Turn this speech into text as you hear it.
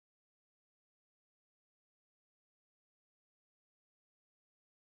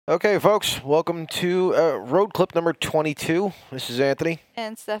Okay, folks, welcome to road clip number 22. This is Anthony,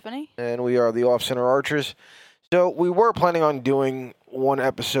 And Stephanie. and we are the Off-Center Archers. So we were planning on doing one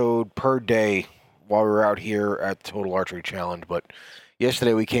episode per day while we were out here at the Total Archery Challenge, but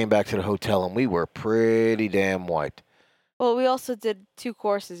yesterday we came back to the hotel and we were pretty damn wiped. Well, we also did 2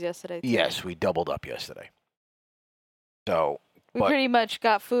 courses yesterday, too. Yes, we doubled up yesterday. So, We pretty much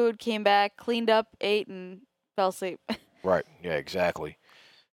got food, came back, cleaned up, ate, and fell asleep. right, yeah, exactly.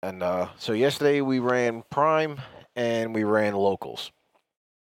 And so yesterday we ran Prime and we ran Locals.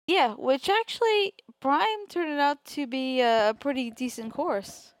 Yeah, which actually, Prime turned out to be a pretty decent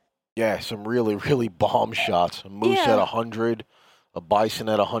course. Yeah, some really, really bomb shots. A moose at 100, a bison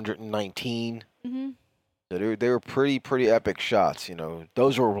at 119. Mm-hmm. So they were pretty epic shots. You know,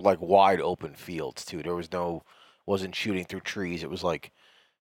 those were like wide open fields too. There was wasn't shooting through trees. It was like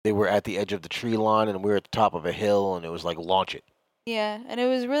they were at the edge of the tree line and we were at the top of a hill, and it was like launch it. Yeah, and it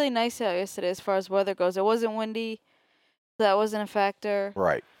was really nice out yesterday as far as weather goes. It wasn't windy, so that wasn't a factor.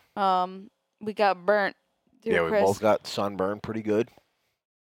 Right. We got burnt. Yeah, we both got sunburned pretty good.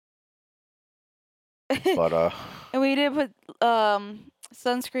 But and we did put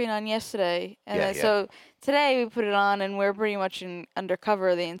sunscreen on yesterday, and so today we put it on, and we're pretty much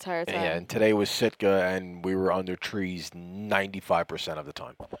undercover the entire time. Yeah, and today was Sitka, and we were under trees 95% of the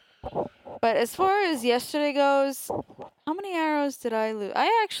time. But as far as yesterday goes, how many arrows did I lose?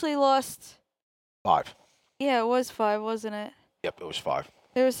 I actually lost 5. Yeah, it was 5, wasn't it? Yep, it was 5.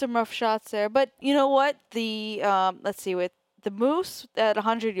 There were some rough shots there, but you know what? The let's see, with the moose at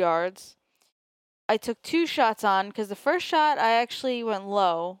 100 yards, I took 2 shots on because the first shot I actually went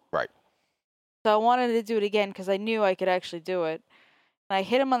low. Right. So I wanted to do it again because I knew I could actually do it. And I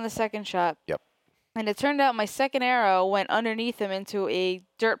hit him on the second shot. Yep. And it turned out my second arrow went underneath him into a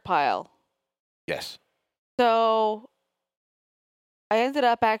dirt pile. Yes. So I ended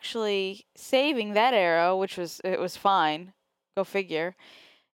up actually saving that arrow, which was fine. Go figure.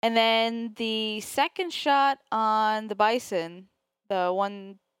 And then the second shot on the bison, the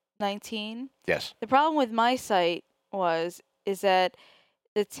 119. Yes. The problem with my sight is that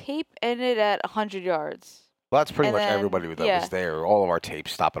the tape ended at 100 yards. Well, that's pretty much everybody that was there. All of our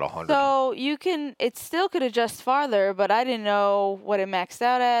tapes stop at 100. So it still could adjust farther, but I didn't know what it maxed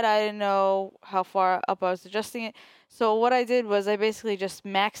out at. I didn't know how far up I was adjusting it. So what I did was I basically just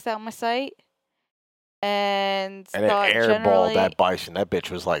maxed out my sight and it airballed that bison. That bitch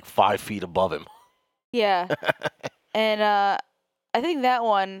was like 5 feet above him. Yeah. And I think that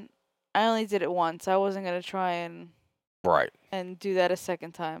one, I only did it once. I wasn't going to try and do that a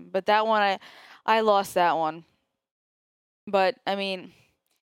second time. But that one, I lost that one. But, I mean,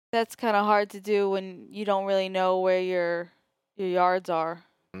 that's kind of hard to do when you don't really know where your yards are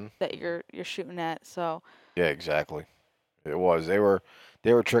that you're shooting at. So yeah, exactly. It was. They were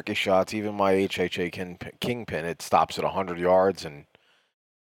tricky shots. Even my HHA Kingpin, it stops at 100 yards, and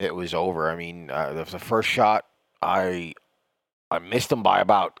it was over. I mean, the first shot, I missed him by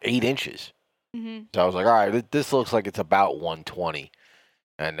about 8 inches. Mm-hmm. So I was like, all right, this looks like it's about 120.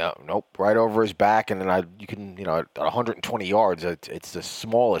 And nope, right over his back. And then at 120 yards, it's the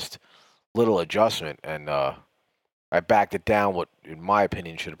smallest little adjustment. And I backed it down what, in my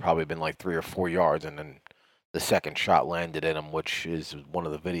opinion, should have probably been like 3 or 4 yards. And then the second shot landed in him, which is one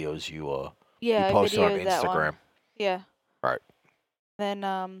of the videos you posted on Instagram. Yeah. Right. Then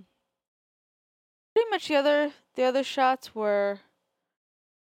pretty much the other shots were,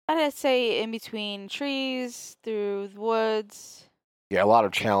 I'd say, in between trees, through the woods. Yeah, a lot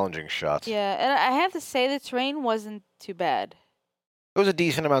of challenging shots. Yeah, and I have to say the terrain wasn't too bad. It was a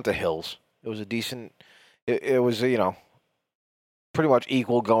decent amount of hills. It was a decent. It was pretty much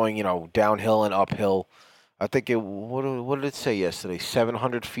equal going downhill and uphill. I think what did it say yesterday?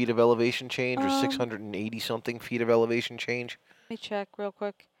 700 feet of elevation change or 680 something feet of elevation change. Let me check real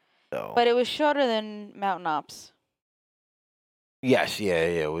quick. So. But it was shorter than Mountain Ops. Yes, yeah.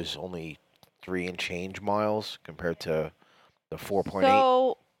 It was only 3 and change miles compared to the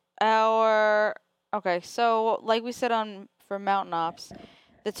 4.8. So like we said for Mountain Ops,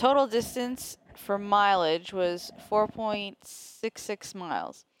 the total distance for mileage was 4.66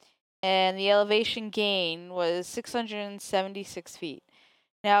 miles. And the elevation gain was 676 feet.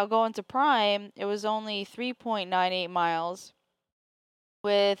 Now, going to Prime, it was only 3.98 miles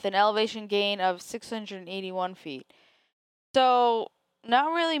with an elevation gain of 681 feet. So,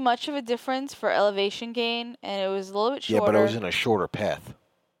 not really much of a difference for elevation gain, and it was a little bit shorter. Yeah, but it was in a shorter path.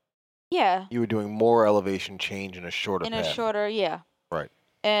 Yeah. You were doing more elevation change in a shorter path. Yeah. Right.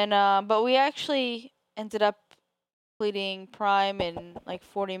 And but we actually ended up completing Prime in like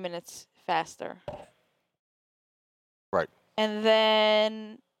 40 minutes faster. Right. And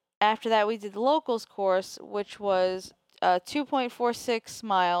then after that, we did the locals course, which was 2.46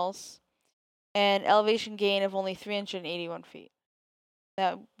 miles and elevation gain of only 381 feet.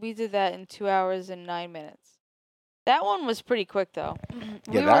 We did that in 2 hours and 9 minutes. That one was pretty quick, though. Yeah,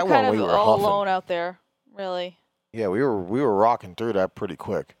 We were that kind one of we were all huffing. alone out there, really. Yeah, we were rocking through that pretty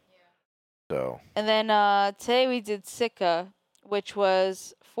quick. So. And then today we did Sitka, which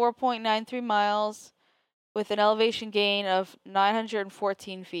was 4.93 miles with an elevation gain of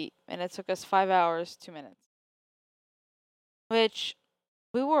 914 feet, and it took us 5 hours, 2 minutes. Which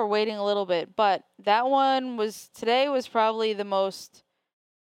we were waiting a little bit, but that one today was probably the most.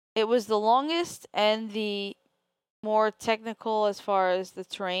 It was the longest and the more technical as far as the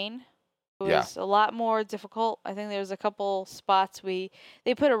terrain. It was a lot more difficult. I think there was a couple spots they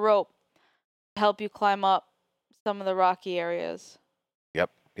put a rope to help you climb up some of the rocky areas. Yep.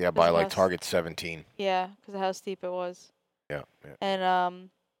 Yeah, by like target 17. Yeah, because of how steep it was. Yeah. And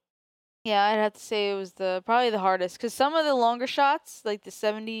yeah, I'd have to say it was probably the hardest because some of the longer shots, like the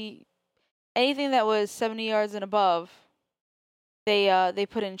 70, anything that was 70 yards and above, they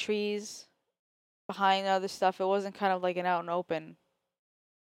put in trees behind other stuff. It wasn't kind of like an out and open.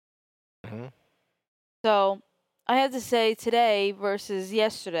 Mm-hmm. So I have to say today versus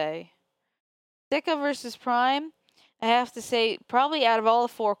yesterday, Sitka versus Prime, I have to say probably out of all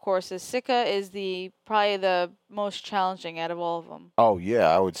the 4 courses, Sitka is probably the most challenging out of all of them. Oh yeah,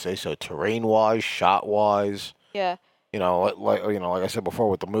 I would say so. Terrain wise, shot wise. Yeah. Like I said before,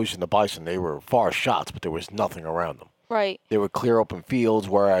 with the moose and the bison, they were far shots, but there was nothing around them. Right. They were clear open fields,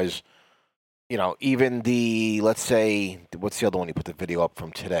 whereas, even let's say, what's the other one you put the video up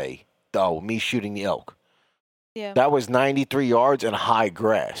from today? Oh, me shooting the elk. Yeah. That was 93 yards and high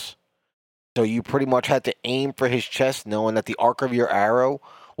grass. So you pretty much had to aim for his chest, knowing that the arc of your arrow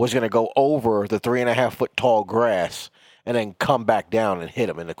was going to go over the 3.5 foot tall grass and then come back down and hit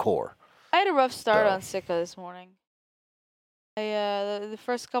him in the core. I had a rough start on Sitka this morning. The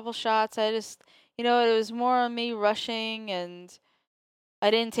first couple shots, I just, it was more on me rushing, and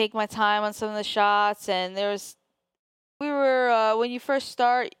I didn't take my time on some of the shots. And when you first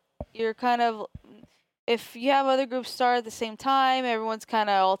start, you're kind of, if you have other groups start at the same time, everyone's kind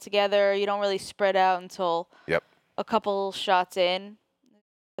of all together. You don't really spread out until a couple shots in.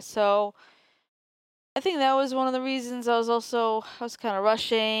 So I think that was one of the reasons I was kind of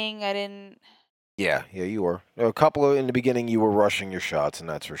rushing. I didn't. Yeah, you were. A couple in the beginning, you were rushing your shots, and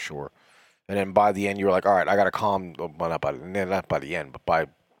that's for sure. And then by the end, you were like, all right, I got to calm. Well, not by the end, but by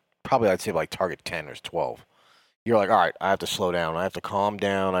probably I'd say like target 10 or 12. You're like, all right, I have to slow down. I have to calm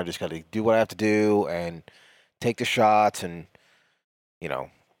down. I just got to do what I have to do and take the shots. And,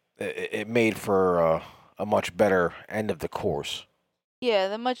 it made for a much better end of the course. Yeah,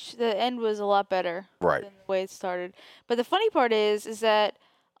 the end was a lot better than the way it started. But the funny part is that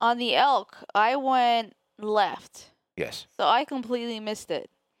on the elk, I went left. Yes. So I completely missed it.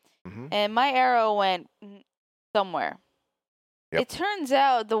 Mm-hmm. And my arrow went somewhere. Yep. It turns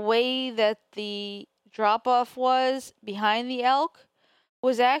out the way that the drop-off was behind the elk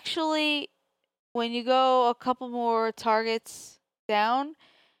was actually, when you go a couple more targets down,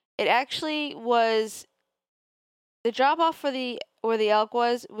 it actually was, the drop-off where the elk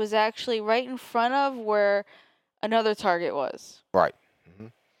was actually right in front of where another target was. Right. Mm-hmm.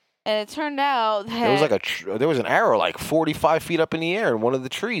 And it turned out that there was there was an arrow like 45 feet up in the air in one of the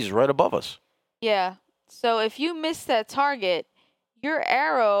trees right above us. Yeah. So if you missed that target, your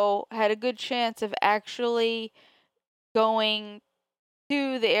arrow had a good chance of actually going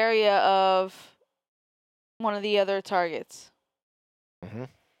to the area of one of the other targets. Mm-hmm.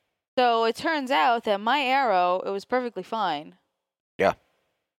 So it turns out that my arrow, it was perfectly fine. Yeah.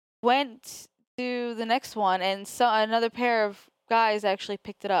 Went to the next one, and another pair of guys actually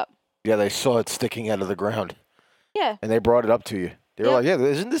picked it up. Yeah, they saw it sticking out of the ground. Yeah. And they brought it up to you. They were like, yeah,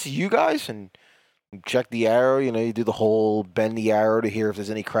 isn't this you guys? And you check the arrow, you do the whole bend the arrow to hear if there's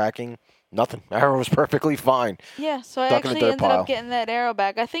any cracking. Nothing. Arrow was perfectly fine. Yeah, so I actually ended up getting that arrow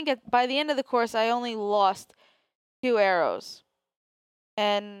back. I think by the end of the course, I only lost 2 arrows.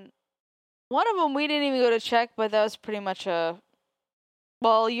 And one of them we didn't even go to check, but that was pretty much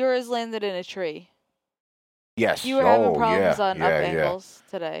yours landed in a tree. Yes. You were having problems on up angles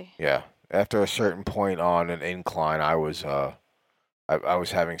today. Yeah. After a certain point on an incline, I was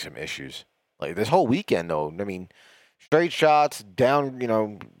having some issues. Like this whole weekend, though. I mean, straight shots,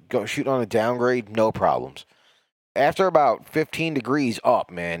 down, go shooting on a downgrade, no problems. After about 15 degrees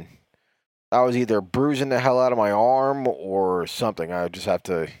up, man, I was either bruising the hell out of my arm or something. I just have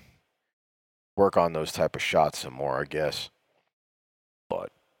to work on those type of shots some more, I guess.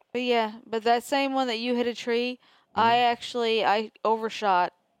 But yeah, but that same one that you hit a tree, I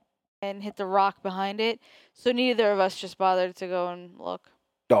overshot and hit the rock behind it. So neither of us just bothered to go and look.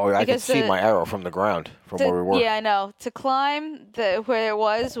 Oh, I could Because see my arrow from the ground from where we were. Yeah, I know. To climb where it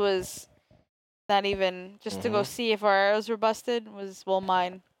was not even just to go see if our arrows were busted.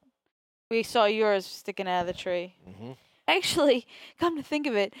 Mine. We saw yours sticking out of the tree. Actually, come to think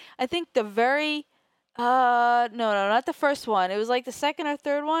of it, I think the very no, not the first one. It was like the second or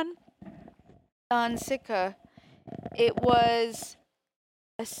third one on Sitka. It was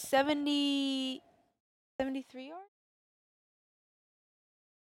a 73 yard.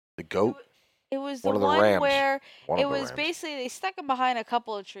 The goat. It was the One of the one rams. where One it of the was rams. basically they stuck him behind a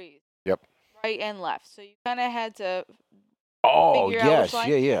couple of trees. Yep. Right and left. So you kind of had to Oh, figure out which yes.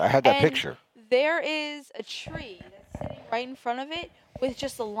 line. Yeah. I had that And picture. there is a tree that's sitting right in front of it with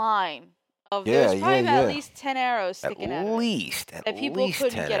just a line of Yeah, there's probably yeah. at least 10 arrows At sticking out of it least that people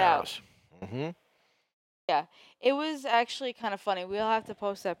couldn't 10 get arrows. out. Yeah, it was actually kind of funny. We'll have to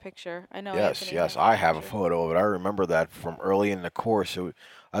post that picture. I know. Anthony Yes. has I that have a picture. photo of it. I remember that from early in the course.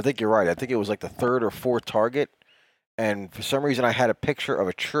 I think you're right. I think it was like the third or fourth target, and for some reason I had a picture of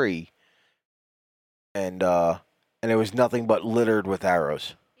a tree, and it was nothing but littered with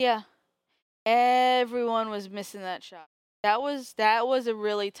arrows. Yeah, everyone was missing that shot. That was a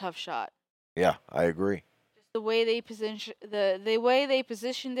really tough shot. Yeah, I agree. Just the way they the way they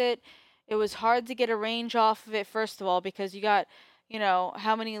positioned it, it was hard to get a range off of it. First of all, because you got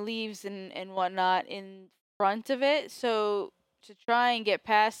how many leaves and whatnot in front of it, so to try and get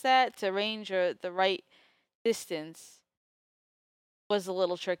past that to range the right distance was a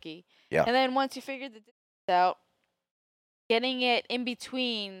little tricky. Yeah. And then once you figured the distance out, getting it in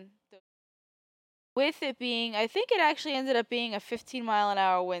between, with it being, I think it actually ended up being a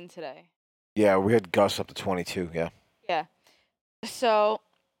 15-mile-an-hour wind today. Yeah, we had gusts up to 22. Yeah. Yeah. So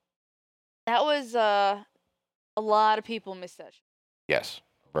that was a lot of people missed that. Yes.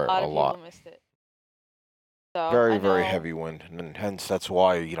 A lot of people missed it. So Very heavy wind, and hence that's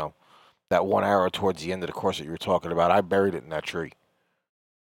why that one arrow towards the end of the course that you were talking about, I buried it in that tree.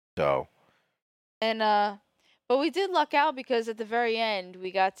 So. And but we did luck out because at the very end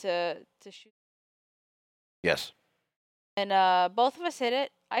we got to shoot. Yes. And both of us hit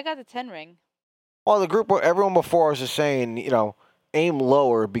it. I got the 10 ring. Well, the group, everyone before us is saying, aim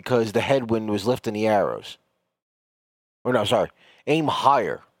lower because the headwind was lifting the arrows. Or no, sorry, aim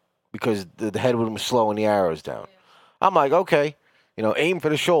higher because the headwind was slowing the arrows down. Yeah. I'm like, okay, aim for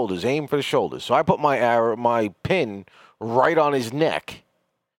the shoulders, aim for the shoulders. So I put my pin right on his neck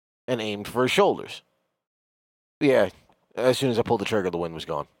and aimed for his shoulders. Yeah, as soon as I pulled the trigger, the wind was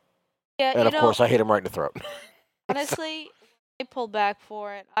gone. Yeah, and of course, I hit him right in the throat. Honestly, I pulled back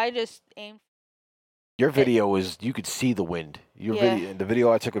for it. I just aimed. Your video was, you could see the wind. The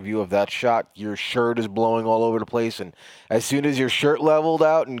video I took of you of that shot, your shirt is blowing all over the place, and as soon as your shirt leveled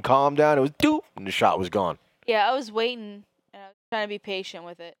out and calmed down, it was doop, and the shot was gone. Yeah, I was waiting, and I was trying to be patient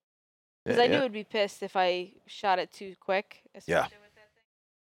with it. Because I knew it would be pissed if I shot it too quick. Especially with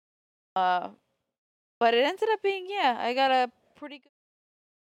that thing. But it ended up being, I got a pretty good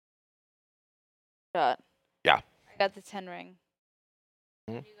shot. Yeah. I got the 10 ring.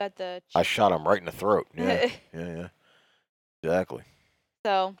 You got the... I shot him right in the throat. Yeah. Yeah. Exactly.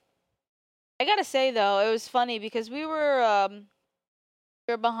 So, I gotta say, though, it was funny because we were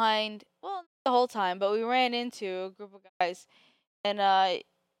behind, well, the whole time, but we ran into a group of guys, and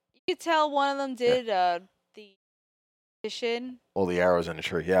you could tell one of them did the competition. All the arrows in the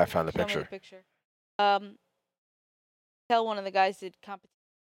tree. Yeah, I found the picture. Tell one of the guys did competition.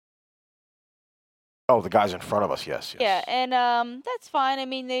 Oh, the guys in front of us, yes. Yeah, and that's fine. I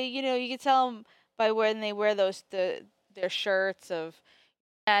mean, they, you can tell them by when they wear their shirts of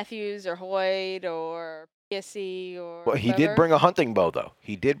Matthews or Hoyt or PSC or. Well, he did bring a hunting bow, though.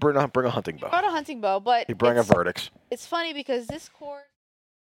 He did bring a hunting bow. He brought a hunting bow, but he brought a Vertex. It's funny because this course,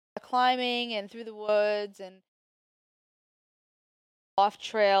 climbing and through the woods and off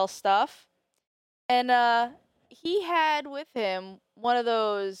trail stuff, and he had with him one of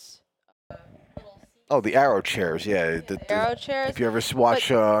those. Oh, the arrow chairs, yeah. The arrow chairs. If you ever watch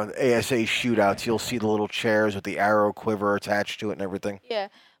ASA shootouts, you'll see the little chairs with the arrow quiver attached to it and everything. Yeah,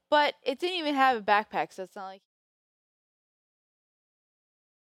 but it didn't even have a backpack, so it's not like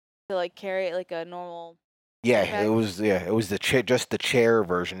to carry it like a normal. Yeah, backpack. it was just the chair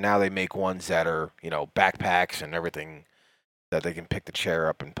version. Now they make ones that are backpacks and everything that they can pick the chair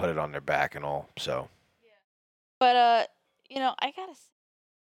up and put it on their back and all. So. Yeah, but I gotta.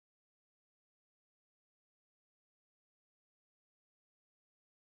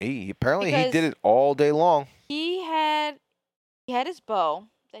 He did it all day long. He had his bow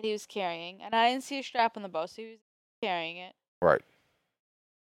that he was carrying, and I didn't see a strap on the bow, so he was carrying it. Right.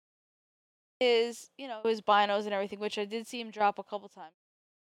 his binos and everything, which I did see him drop a couple times,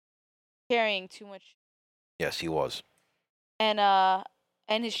 carrying too much, Yes, he was. and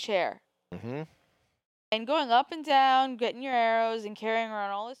his chair, Mm-hmm. and going up and down, getting your arrows and carrying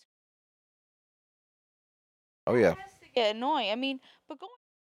around all this. Oh yeah. Has to get annoying. I mean, but going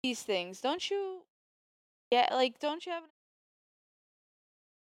these things, don't you? Yeah, like don't you have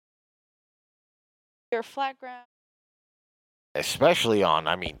your flat ground? Especially on,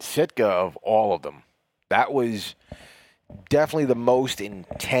 I mean, Sitka of all of them. That was definitely the most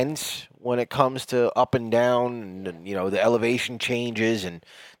intense when it comes to up and down, and the elevation changes and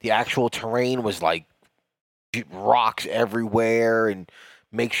the actual terrain was like rocks everywhere, and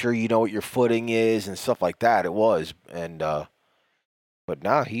make sure you know what your footing is and stuff like that. It was, and but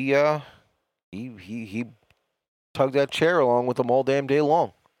now he tugged that chair along with them all damn day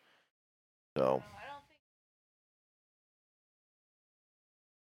long. So I don't think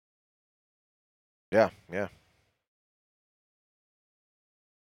yeah, yeah.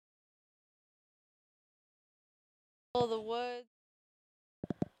 all the woods.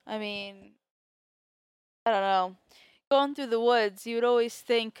 I mean, I don't know. Going through the woods, you would always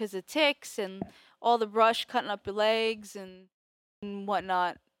think because of ticks and all the brush cutting up your legs and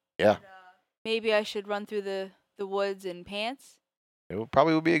whatnot. Yeah. Maybe I should run through the woods in pants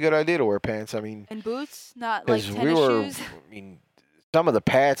Probably would be a good idea to wear pants. I mean, and boots, not like because we tennis were, shoes. I mean, some of the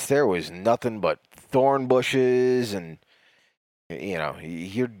paths there was nothing but thorn bushes, and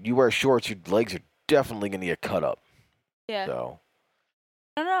you wear shorts, your legs are definitely gonna get cut up. Yeah. So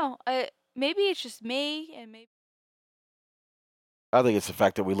I don't know. Maybe it's just me, and maybe I think it's the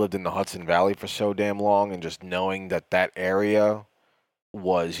fact that we lived in the Hudson Valley for so damn long, and just knowing that area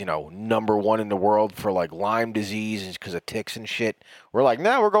was, number one in the world for like Lyme disease because of ticks and shit. We're like,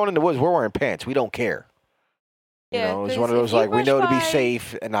 nah, we're going in the woods. We're wearing pants. We don't care. yeah. It's one Because of if those you like we brush know to be by,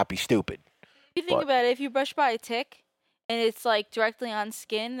 safe and not be stupid. if you think But about it, if you brush by a tick and it's like directly on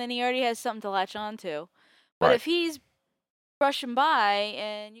skin, then he already has something to latch onto. But right, if he's brushing by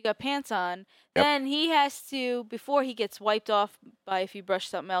and you got pants on, yep. then he has to, before he gets wiped off by if you brush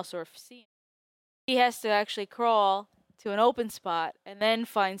something else or if he has to actually crawl to an open spot and then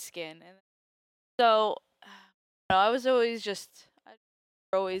find skin. And so, I was always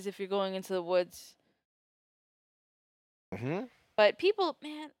if you're going into the woods. Hmm. But people,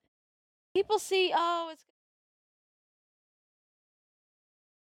 man, people see, oh, it's,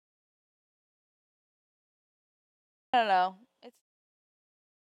 I don't know. It's,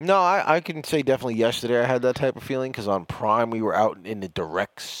 No, I can say definitely yesterday I had that type of feeling because on Prime we were out in the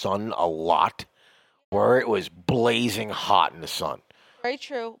direct sun a lot, where it was blazing hot in the sun. very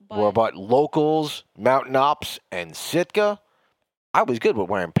true, Where but about locals, mountain ops, and Sitka, I was good with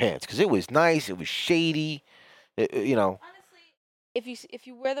wearing pants because it was nice, it was shady, honestly, if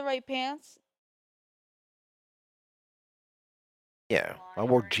you wear the right pants, yeah. I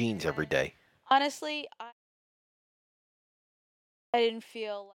wore jeans every day. honestly, I didn't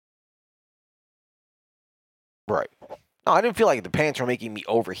feel Right. No, I didn't feel like the pants were making me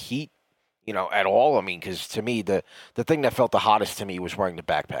overheat, at all. I mean, because to me, the thing that felt the hottest to me was wearing the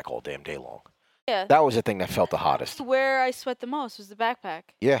backpack all damn day long. yeah. That was the thing that felt the hottest. Where I sweat the most was the backpack.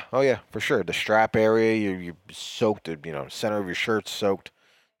 Yeah. Oh yeah, for sure. The strap area, you're soaked. Center of your shirt's soaked.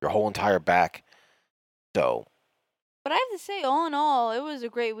 Your whole entire back. So But I have to say, all in all, it was a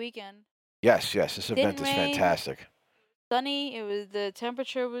great weekend. yes, this event Didn't is rain, fantastic. sunny. It was the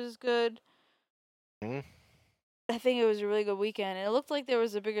temperature was good. Mhm. I think it was a really good weekend, and it looked like there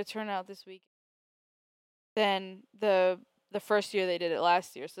was a bigger turnout this week than the first year they did it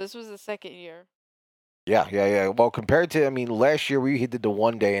last year. So this was the second year. Yeah. Well, compared to, I mean, last year we did the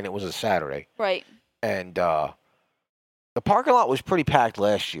one day and it was a Saturday, Right. and the parking lot was pretty packed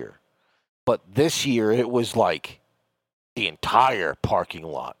last year, but this year it was like the entire parking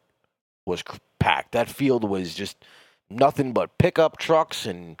lot was packed. That field was just nothing but pickup trucks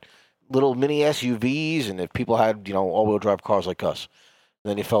and little mini SUVs, and if people had, all-wheel drive cars like us,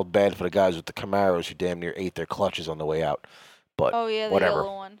 then you felt bad for the guys with the Camaros who damn near ate their clutches on the way out. But Oh yeah, the whatever.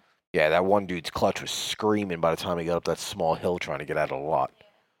 yellow one. Yeah, that one dude's clutch was screaming by the time he got up that small hill trying to get out of the lot.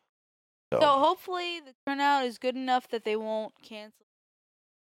 So So, hopefully the turnout is good enough that they won't cancel.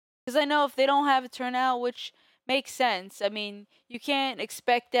 Because I know if they don't have a turnout, which makes sense. I mean, you can't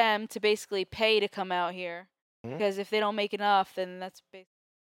expect them to basically pay to come out here. Mhm. Because if they don't make enough, then that's big.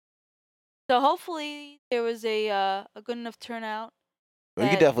 So hopefully there was a good enough turnout. you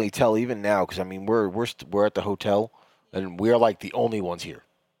can That definitely tell even now because I mean we're at the hotel and we're like the only ones here.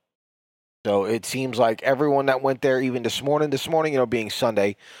 So it seems like everyone that went there, even this morning, being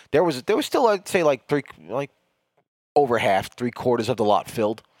Sunday, there was still, I'd say, like over half, three quarters of the lot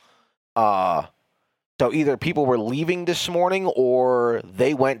filled. So either people were leaving this morning or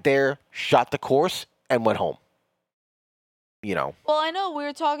they went there, shot the course, and went home. Well, I know we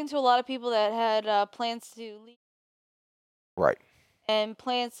were talking to a lot of people that had plans to leave. Right. And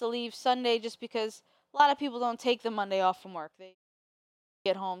plans to leave Sunday just because a lot of people don't take the Monday off from work. They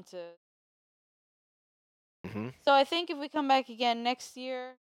get home to. Mm-hmm. So I think if we come back again next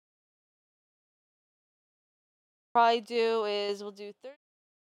year, we'll do Thursday.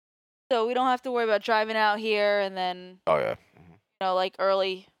 So we don't have to worry about driving out here and then, Oh, yeah. like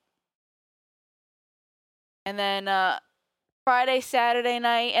early. And then Friday, Saturday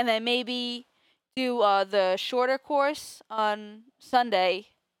night, and then maybe do the shorter course on Sunday.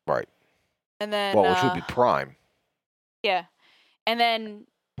 Right. And then. Well, which would be prime. Yeah. And then.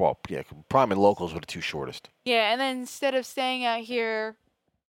 Well, yeah, prime and locals were the two shortest. Yeah, and then instead of staying out here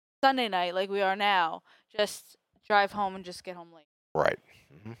Sunday night like we are now, just drive home and just get home late. Right.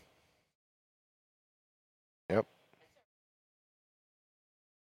 Mm-hmm. Yep.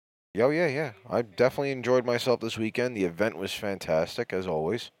 Oh, yeah. I definitely enjoyed myself this weekend. The event was fantastic, as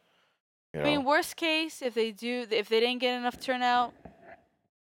always. I mean, worst case, if they didn't get enough turnout,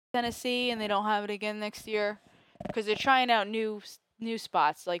 Tennessee, and they don't have it again next year, because they're trying out new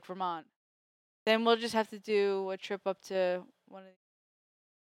spots like Vermont, then we'll just have to do a trip up to one of.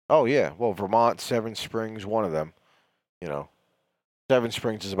 Oh, yeah. Well, Vermont, Seven Springs, one of them. Seven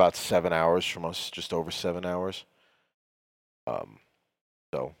Springs is about 7 hours from us, just over 7 hours.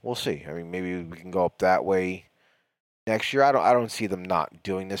 So we'll see. I mean, maybe we can go up that way next year. I don't see them not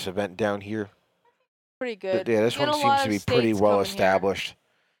doing this event down here. Pretty good. Yeah, this one seems to be pretty well established.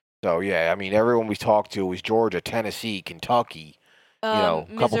 So yeah, I mean, everyone we talked to was Georgia, Tennessee, Kentucky. A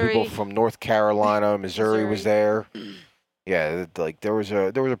couple people from North Carolina, Missouri was there. Yeah, like there was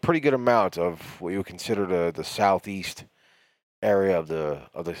a pretty good amount of what you would consider the southeast area of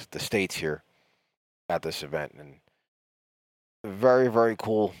the states here at this event, and very, very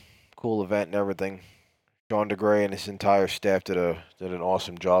cool event and everything. Sean DeGray and his entire staff did an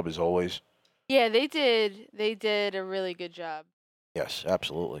awesome job as always. Yeah, they did. They did a really good job. Yes,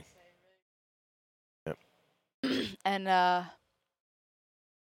 absolutely. Yep. And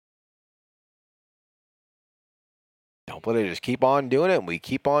hopefully they just keep on doing it, and we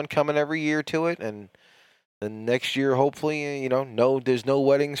keep on coming every year to it, and then next year, hopefully, there's no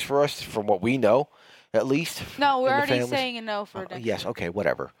weddings for us, from what we know, at least. No, we're already saying a no for next yes, year. okay,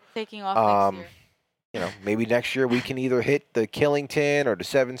 whatever. Taking off next year. Maybe next year we can either hit the Killington or the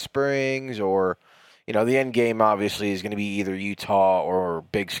Seven Springs, or, the end game obviously is going to be either Utah or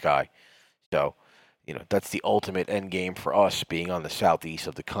Big Sky. So, that's the ultimate end game for us, being on the southeast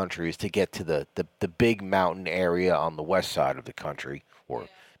of the country, is to get to the big mountain area on the west side of the country, or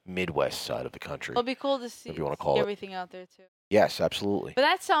Midwest side of the country. It'll be cool to see, if you want to call everything out there too. Yes, absolutely. But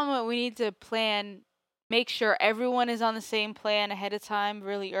that's something that we need to plan. Make sure everyone is on the same plan ahead of time,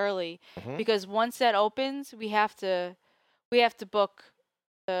 really early, because once that opens, we have to book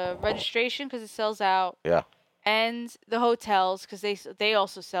the registration because it sells out. Yeah. And the hotels, because they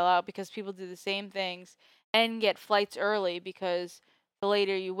also sell out, because people do the same things, and get flights early, because the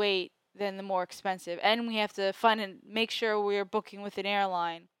later you wait, then the more expensive. And we have to make sure we're booking with an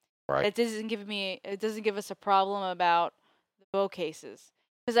airline. Right. It doesn't give us a problem about the boat cases,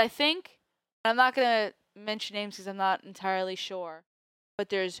 because I think, I'm not gonna mention names because I'm not entirely sure, but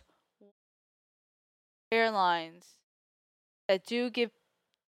there's airlines that do give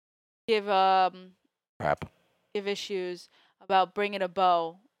issues about bringing a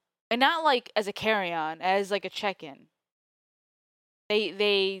bow, and not like as a carry-on, as like a check-in.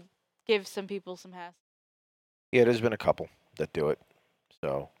 They give some people some hassle. Yeah, there's been a couple that do it.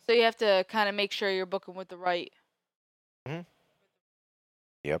 So you have to kind of make sure you're booking with the right.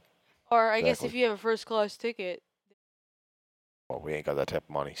 Yep. Or I guess if you have a first-class ticket. Well, we ain't got that type of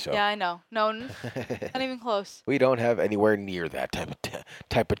money, so. Yeah, I know. No, not even close. We don't have anywhere near that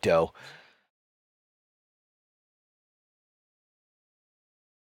type of dough.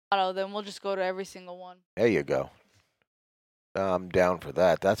 Then we'll just go to every single one. There you go. I'm down for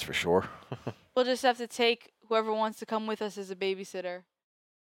that. That's for sure. We'll just have to take whoever wants to come with us as a babysitter,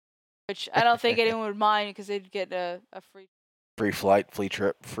 which I don't think anyone would mind, because they'd get a free flight, free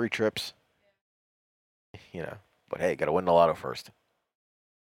trips. But hey, gotta win the lotto first.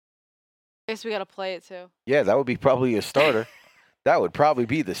 I guess we gotta play it too. Yeah, that would be probably a starter. That would probably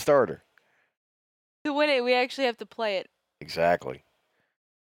be the starter. To win it, we actually have to play it. Exactly.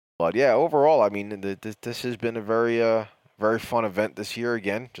 But yeah, overall, I mean, this has been a very fun event this year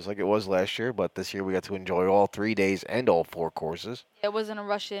again, just like it was last year. But this year we got to enjoy all 3 days and all 4 courses. It wasn't a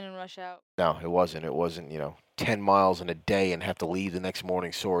rush in and rush out. No, it wasn't. It wasn't, 10 miles in a day and have to leave the next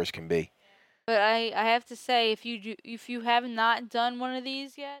morning sore as can be. But I have to say, if you have not done one of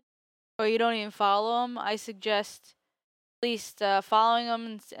these yet, or you don't even follow them, I suggest at least following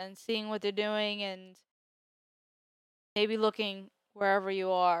them and seeing what they're doing, and maybe looking wherever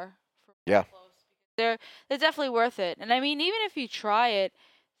you are for Yeah. close. They're definitely worth it. And I mean, even if you try it,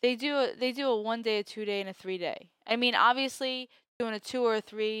 they do a 1 day, a 2 day, and a 3 day. I mean, obviously, doing a 2 or a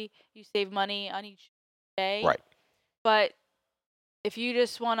 3, you save money on each day. Right. But if you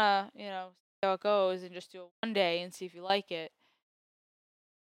just wanna, see how it goes and just do it 1 day and see if you like it.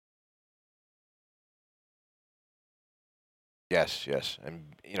 Yes, yes.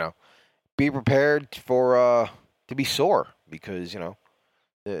 And, be prepared for to be sore because,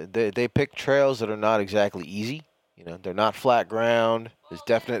 they pick trails that are not exactly easy. They're not flat ground. There's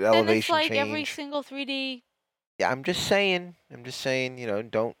definite Then it's elevation like every change. single 3D. Yeah, I'm just saying,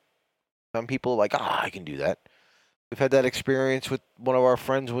 don't, some people are like, I can do that. We've had that experience with one of our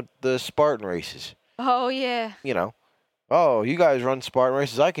friends with the Spartan races. Oh yeah. Oh, you guys run Spartan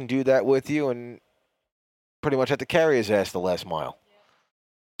races. I can do that with you, and pretty much have to carry his ass the last mile.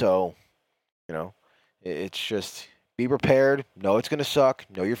 So, it's just be prepared. Know it's going to suck.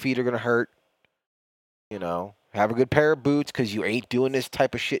 Know your feet are going to hurt. Have a good pair of boots because you ain't doing this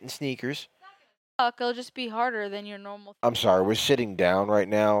type of shit in sneakers. It'll just be harder than your normal. I'm sorry, we're sitting down right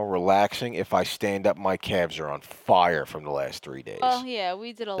now, relaxing. If I stand up, my calves are on fire from the last 3 days. Well, yeah,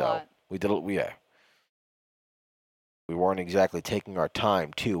 we did a lot. We did it. Yeah. We weren't exactly taking our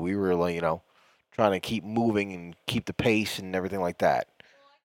time, too. We were, trying to keep moving and keep the pace and everything like that.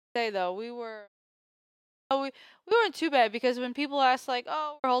 Say though, we weren't too bad because when people ask like,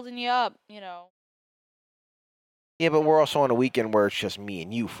 "Oh, we're holding you up," Yeah, but we're also on a weekend where it's just me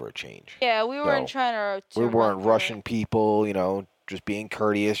and you for a change. Yeah, we weren't trying to. We run weren't for rushing it. people, just being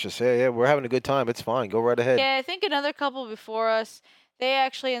courteous. Just say, yeah, we're having a good time. It's fine. Go right ahead. Yeah, I think another couple before us, they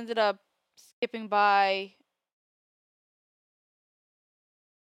actually ended up skipping by.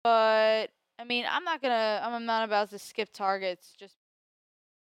 But I mean, I'm not about to skip targets. Just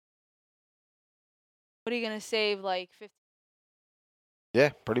what are you gonna save like 50? Yeah,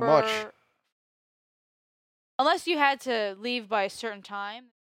 pretty much. Unless you had to leave by a certain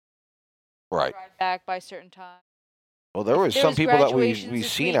time. Right. Drive back by a certain time. Well, there was some people that we've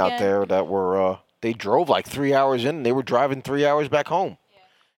seen out there that were they drove like 3 hours in and they were driving 3 hours back home.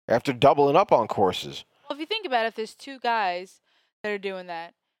 Yeah. After doubling up on courses. Well, if you think about it, if there's two guys that are doing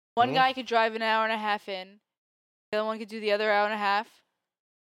that, one guy could drive an hour and a half in, the other one could do the other hour and a half.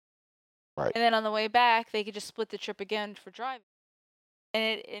 Right. And then on the way back, they could just split the trip again for driving.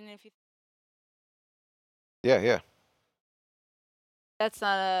 And if you Yeah. that's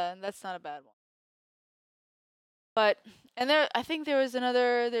not a bad one. But I think there's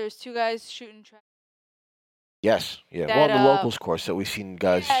two guys shooting track. Yes, yeah. Well, the locals course that we've seen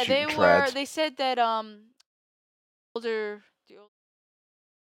guys shooting trads. They said that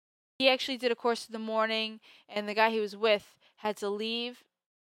he actually did a course in the morning, and the guy he was with had to leave,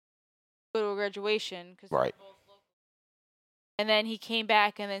 go to a graduation because right. Both local. And then he came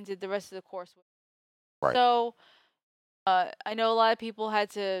back and then did the rest of the course. Right. So, I know a lot of people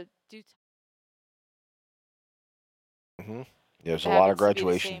had to do. There's a lot of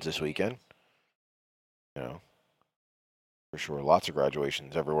graduations this weekend. For sure, lots of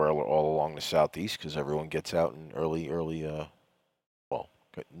graduations everywhere, all along the southeast, because everyone gets out in early. Well,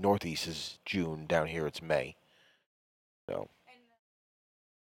 northeast is June. Down here, it's May. So.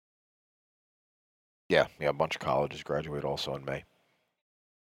 Yeah, a bunch of colleges graduate also in May.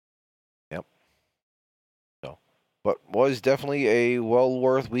 Yep. So, but was definitely a well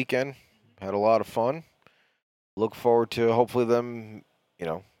worth weekend. Had a lot of fun. Look forward to hopefully them.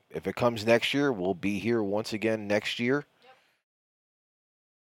 If it comes next year, we'll be here once again next year. Yep.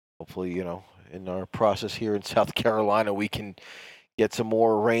 Hopefully, in our process here in South Carolina, we can get some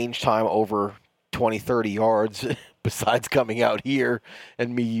more range time over 20, 30 yards besides coming out here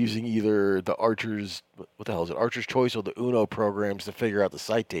and me using either the Archer's Choice or the Uno programs to figure out the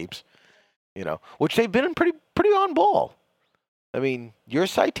sight tapes, which they've been pretty on ball. I mean, your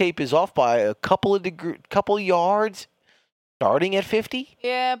sight tape is off by a couple of yards starting at 50.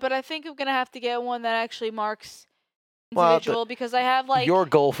 Yeah, but I think I'm going to have to get one that actually marks individual because I have your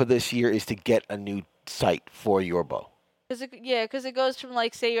goal for this year is to get a new sight for your bow. Because it goes from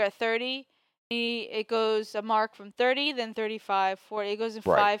say you're at 30, it goes a mark from 30, then 35, 40. It goes in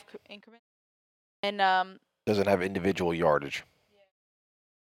 5 increments, and doesn't have individual yardage. Yeah.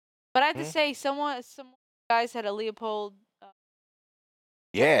 But I have to say, some guys had a Leopold.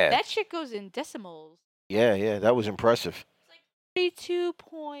 Yeah. That shit goes in decimals. Yeah, that was impressive. It's like 32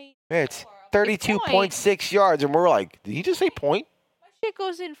 point. Yeah, it's got 32.6 yards, and we're like, did he just say point? My shit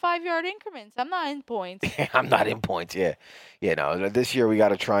goes in 5-yard increments. I'm not in points. I'm not in points, yeah. Yeah, no, this year we got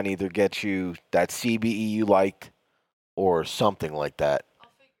to try and either get you that CBE you liked or something like that.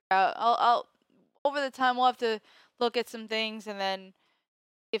 I'll over the time we'll have to look at some things and then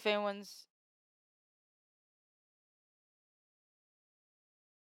if anyone's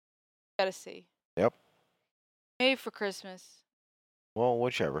gotta see. Yep. Maybe for Christmas. Well,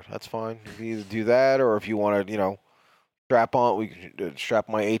 whichever. That's fine. You can either do that, or if you want to, strap on, we can strap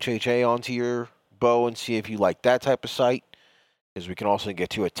my HHA onto your bow and see if you like that type of sight. Because we can also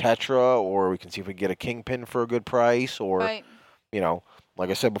get you a Tetra, or we can see if we can get a Kingpin for a good price, or, Right. Like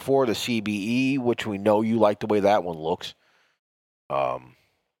I said before, the CBE, which we know you like the way that one looks. The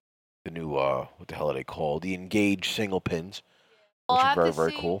new, what the hell are they called? The Engage single pins, Well, which I'll are very, have to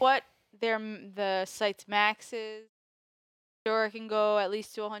very see cool. what the site's max is. Sure, I can go at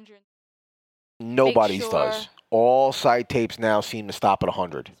least to 100. Nobody's sure. does. All side tapes now seem to stop at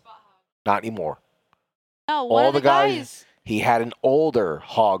 100. Not anymore. No, one All of the the guys- guys. He had an older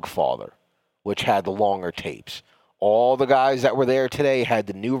hog father, which had the longer tapes. All the guys that were there today had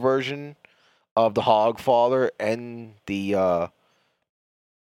the new version of the hog father and the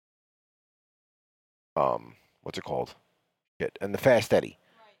what's it called? Shit, and the Fast Eddie.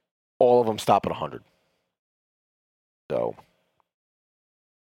 Right. All of them stop at 100. So,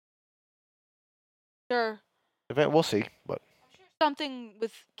 Sure. we'll see, but I'm sure something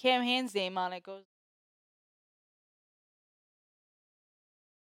with Cam Hand's name on it goes.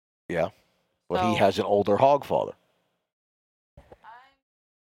 yeah. But he So, has an older hog father.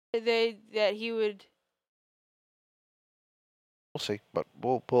 that he would. We'll see, but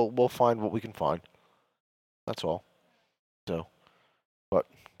we'll find what we can find. That's all. So, but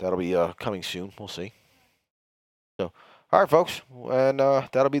that'll be coming soon. We'll see. So, all right, folks, and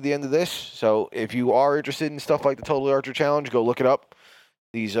that'll be the end of this. So, if you are interested in stuff like the Totally Archer Challenge, go look it up.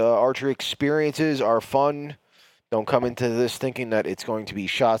 These archery experiences are fun. Don't come into this thinking that it's going to be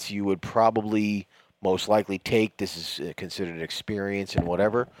shots you would probably most likely take. This is considered an experience and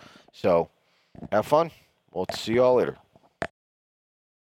whatever. So, have fun. We'll see you all later.